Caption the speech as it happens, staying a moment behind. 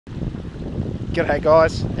G'day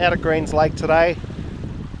guys, out at Greens Lake today.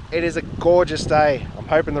 It is a gorgeous day. I'm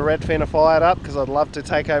hoping the Redfin are fired up because I'd love to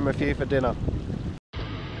take home a few for dinner.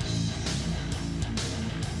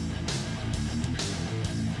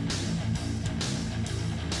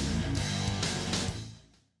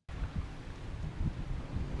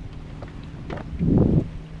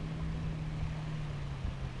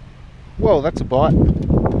 Whoa, that's a bite.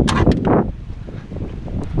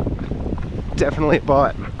 Definitely a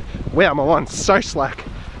bite. Wow, my line's so slack.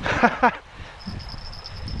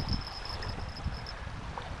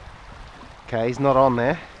 Okay, he's not on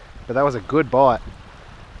there, but that was a good bite.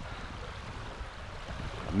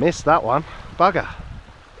 I missed that one. Bugger.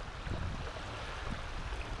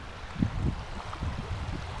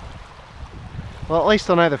 Well, at least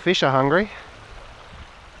I know the fish are hungry.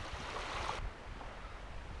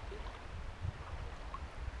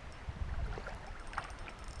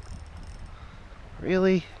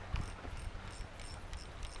 Really?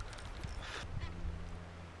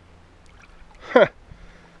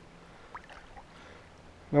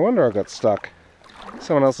 No wonder I got stuck.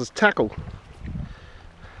 Someone else's tackle.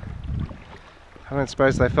 I don't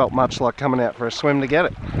suppose they felt much like coming out for a swim to get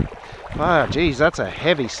it. Ah, geez, that's a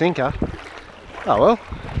heavy sinker. Oh well,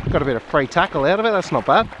 got a bit of free tackle out of it, that's not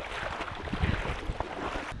bad.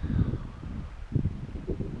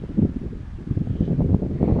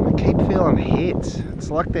 I keep feeling hits. It's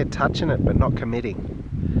like they're touching it but not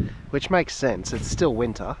committing. Which makes sense, it's still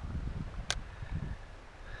winter.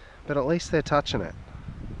 But at least they're touching it.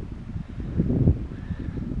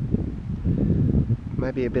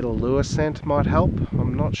 Maybe a bit of lure scent might help,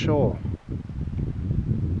 I'm not sure.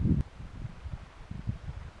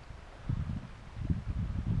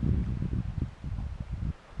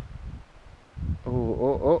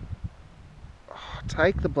 Oh,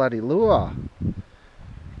 take the bloody lure.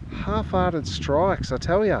 Half-hearted strikes, I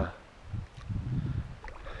tell ya.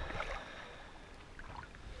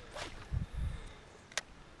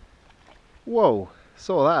 Whoa,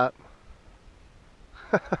 saw that.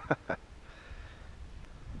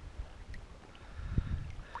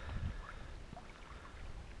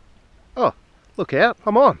 Oh, look out,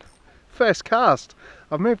 I'm on. First cast.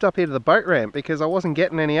 I've moved up here to the boat ramp because I wasn't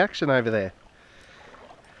getting any action over there.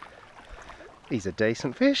 He's a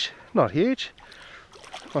decent fish, not huge.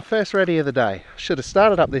 My first ready of the day. Should have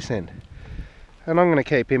started up this end. And I'm going to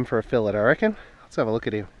keep him for a fillet, I reckon. Let's have a look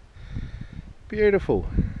at him. Beautiful.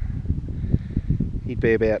 He'd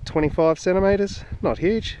be about 25 centimetres, not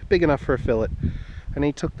huge, big enough for a fillet. And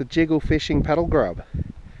he took the Jigglefishing paddle grub.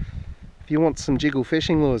 If you want some jiggle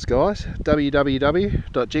fishing lures, guys,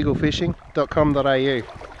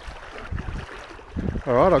 www.jigglefishing.com.au.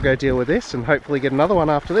 Alright, I'll go deal with this and hopefully get another one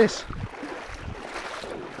after this.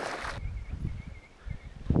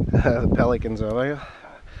 The pelicans over here.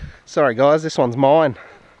 Sorry guys, this one's mine.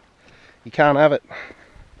 You can't have it.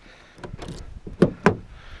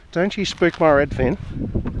 Don't you spook my redfin.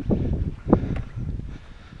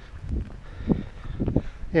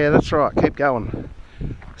 Yeah, that's right, keep going.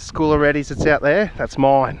 School of reddies that's out there, that's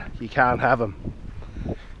mine. You can't have them.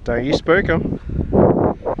 Don't you spook them.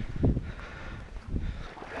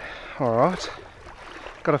 Alright,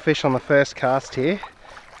 got a fish on the first cast here.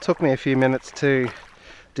 Took me a few minutes to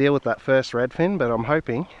deal with that first redfin, but I'm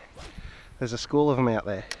hoping there's a school of them out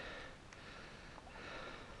there.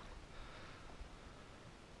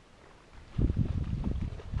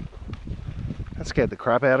 That scared the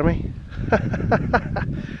crap out of me.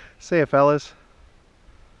 See ya, fellas.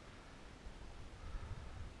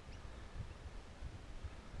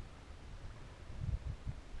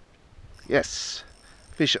 Yes,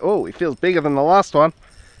 fish. Oh, he feels bigger than the last one.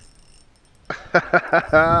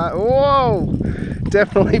 Whoa,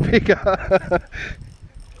 definitely bigger.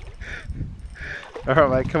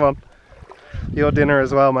 Alright mate, come on. Your dinner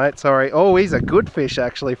as well, mate, sorry. Oh, he's a good fish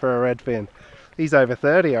actually for a redfin. He's over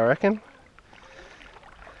 30, I reckon.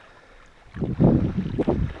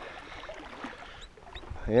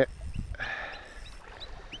 Yep.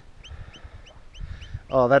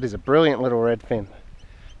 Oh, that is a brilliant little redfin.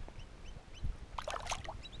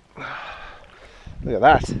 Look at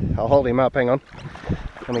that. I'll hold him up, hang on.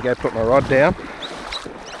 Let me go put my rod down.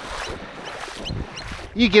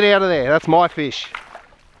 You get out of there, that's my fish.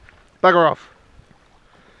 Bugger off.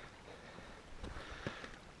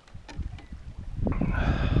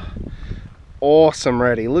 Awesome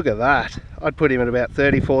reddy, look at that. I'd put him at about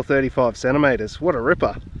 34-35 centimetres. What a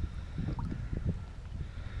ripper.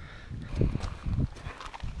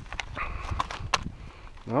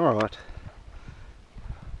 Alright.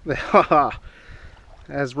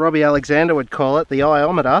 As Robbie Alexander would call it, the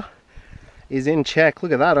iometer is in check.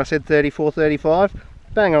 Look at that, I said 34-35.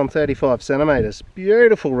 Bang on 35 centimetres.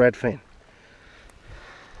 Beautiful redfin.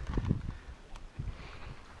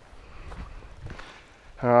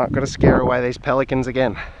 Alright, got to scare away these pelicans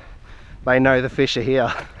again. They know the fish are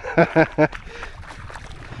here.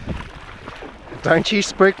 Don't you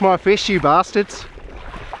spook my fish, you bastards.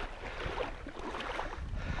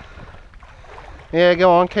 Yeah,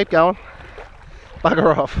 go on, keep going.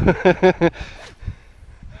 Bugger off.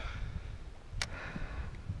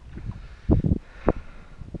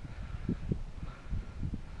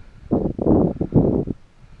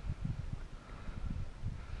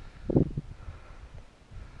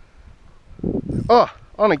 Oh,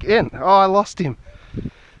 on again. Oh, I lost him.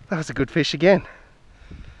 That was a good fish again.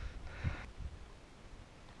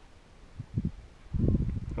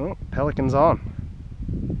 Oh, pelican's on.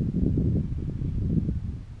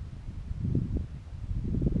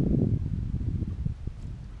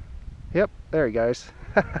 Yep, there he goes.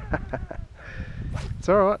 It's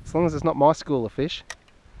alright, as long as it's not my school of fish.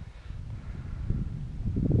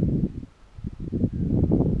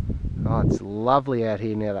 Oh, it's lovely out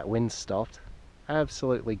here now that wind's stopped.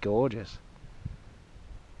 Absolutely gorgeous.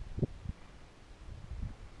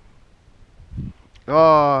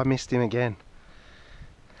 Oh, I missed him again.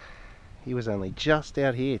 He was only just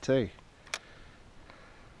out here too.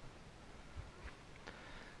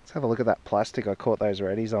 Let's have a look at that plastic I caught those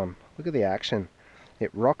reddies on. Look at the action.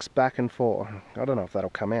 It rocks back and forth. I don't know if that'll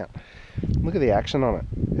come out. Look at the action on it.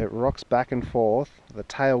 It rocks back and forth. The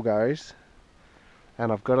tail goes.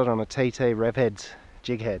 And I've got it on a TT Revhead's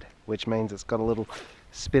jig head, which means it's got a little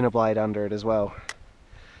spinner blade under it as well.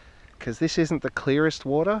 Because this isn't the clearest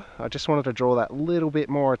water, I just wanted to draw that little bit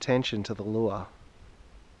more attention to the lure.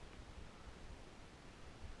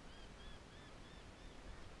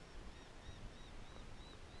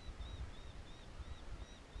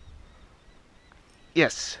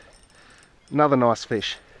 Yes, another nice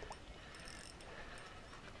fish.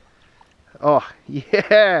 Oh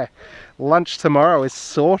yeah, lunch tomorrow is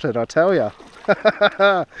sorted, I tell ya.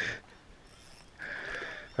 Alright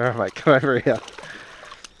mate, come over here.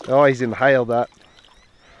 Oh, he's inhaled that.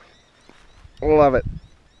 Love it.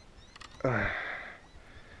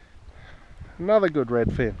 Another good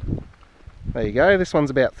redfin. There you go, this one's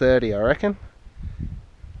about 30 I reckon.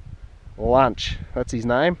 Lunch, that's his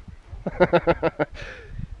name.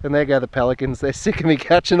 And there go the pelicans, they're sick of me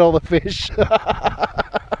catching all the fish.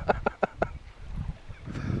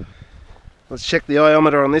 Let's check the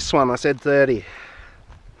iometer on this one. I said 30.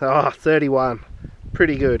 Oh, 31.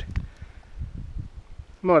 Pretty good.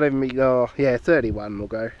 Might even be, oh yeah, 31 will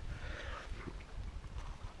go.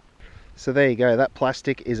 So there you go, that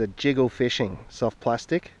plastic is a Jigglefishing soft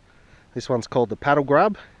plastic. This one's called the paddle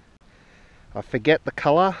grub. I forget the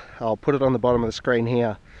colour, I'll put it on the bottom of the screen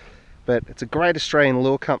here. But it's a great Australian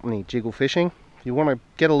lure company, Jigglefishing. If you want to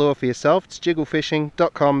get a lure for yourself, it's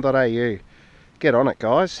jigglefishing.com.au. Get on it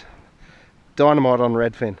guys. Dynamite on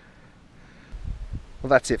redfin. Well,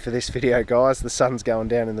 that's it for this video guys. The sun's going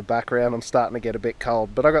down in the background. I'm starting to get a bit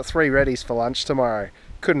cold, but I got 3 reddies for lunch tomorrow.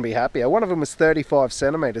 Couldn't be happier. One of them was 35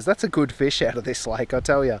 centimetres. That's a good fish out of this lake, I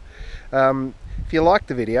tell you. If you liked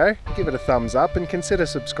the video, give it a thumbs up and consider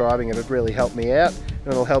subscribing. It'd really help me out and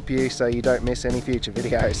it'll help you so you don't miss any future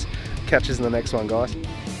videos. Catch us in the next one guys.